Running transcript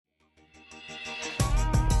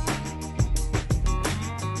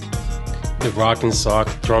The Rockin' Soc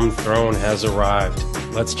Drum Throne has arrived.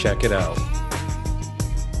 Let's check it out.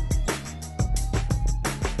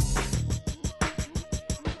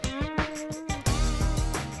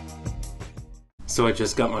 So I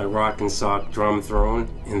just got my Rockin' Soc Drum Throne,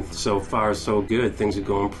 and so far so good. Things are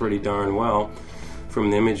going pretty darn well. From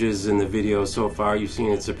the images in the video so far, you've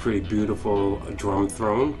seen it's a pretty beautiful drum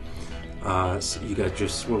throne. So you got your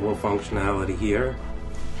swivel functionality here.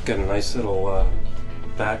 Got a nice little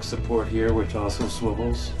back support here, which also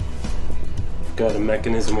swivels. Got a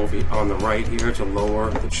mechanism over on the right here to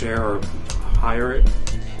lower the chair or higher it.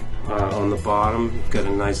 On the bottom, you've got a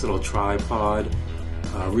nice little tripod,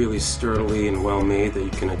 really sturdily and well made, that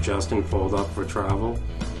you can adjust and fold up for travel.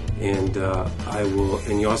 And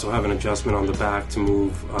you also have an adjustment on the back to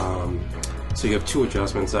move. So you have two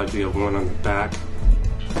adjustments. Actually, you have one on the back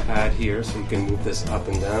pad here, so you can move this up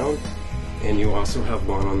and down. And you also have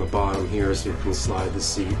one on the bottom here, so you can slide the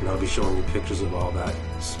seat, and I'll be showing you pictures of all that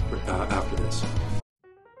after this.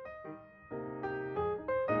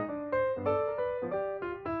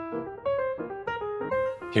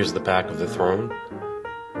 Here's the back of the throne.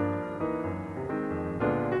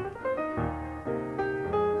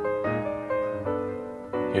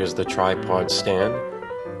 Here's the tripod stand.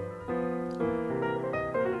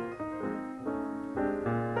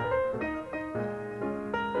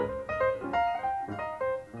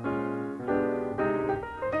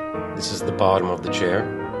 This is the bottom of the chair,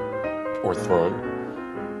 or throne.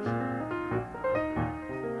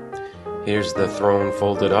 Here's the throne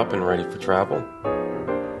folded up and ready for travel.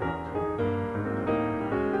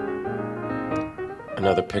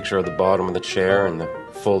 Another picture of the bottom of the chair and the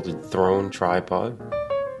folded throne tripod.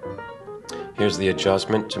 Here's the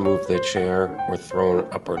adjustment to move the chair or throne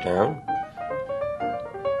up or down.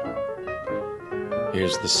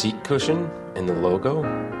 Here's the seat cushion and the logo.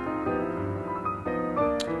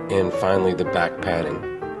 And finally, the back padding.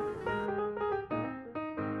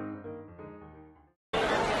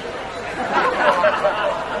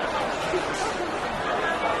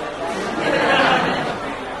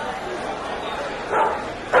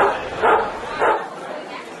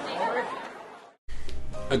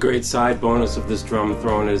 A great side bonus of this drum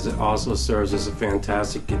throne is it also serves as a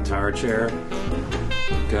fantastic guitar chair.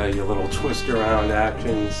 You've got your little twist around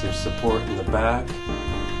actions, your support in the back.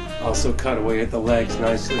 Also cut away at the legs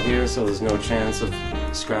nicely here, so there's no chance of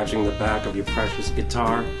scratching the back of your precious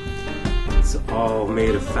guitar. It's all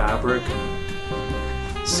made of fabric.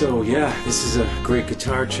 So yeah, this is a great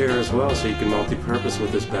guitar chair as well, so you can multi-purpose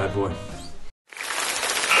with this bad boy.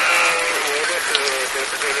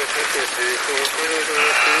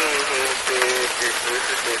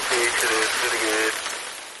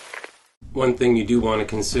 One thing you do want to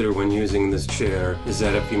consider when using this chair is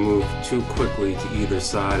that if you move too quickly to either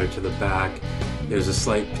side or to the back, there's a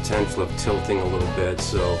slight potential of tilting a little bit,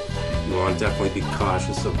 so you want to definitely be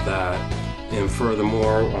cautious of that. And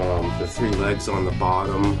furthermore, the three legs on the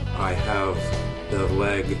bottom, I have the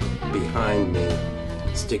leg behind me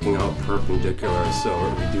sticking out perpendicular, so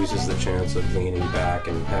it reduces the chance of leaning back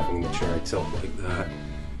and having the chair tilt like that.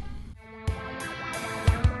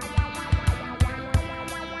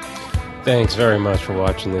 Thanks very much for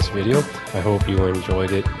watching this video. I hope you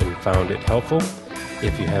enjoyed it and found it helpful.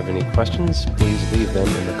 If you have any questions, please leave them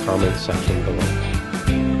in the comments section below.